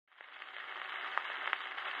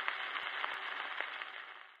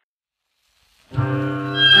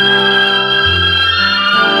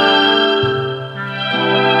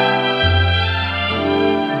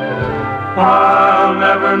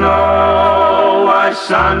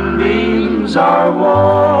sunbeams are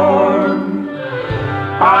warm.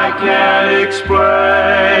 I can't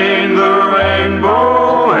explain the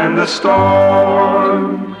rainbow and the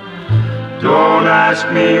storm. Don't ask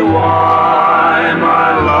me why my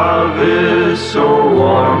love is so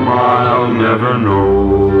warm, I'll never know.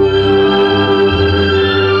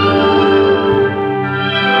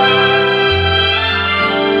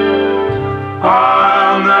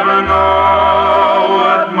 I'll never know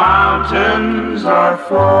what mountains are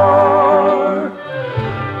for.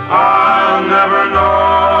 I'll never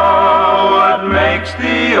know what makes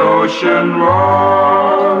the ocean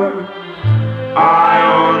roar. I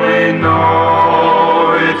only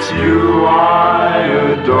know it's you I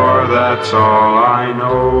adore, that's all I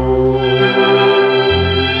know.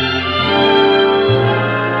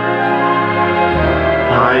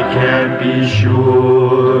 I can't be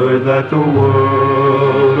sure that the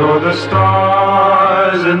world or the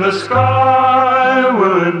stars in the sky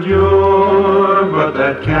will endure, but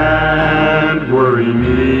that can't worry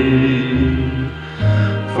me.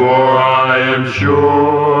 For I am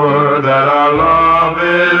sure that our love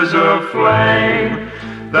is a flame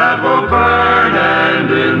that will burn and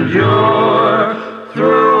endure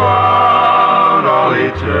throughout all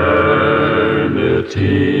eternity.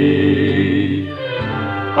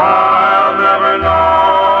 I'll never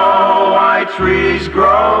know why trees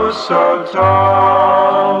grow so tall.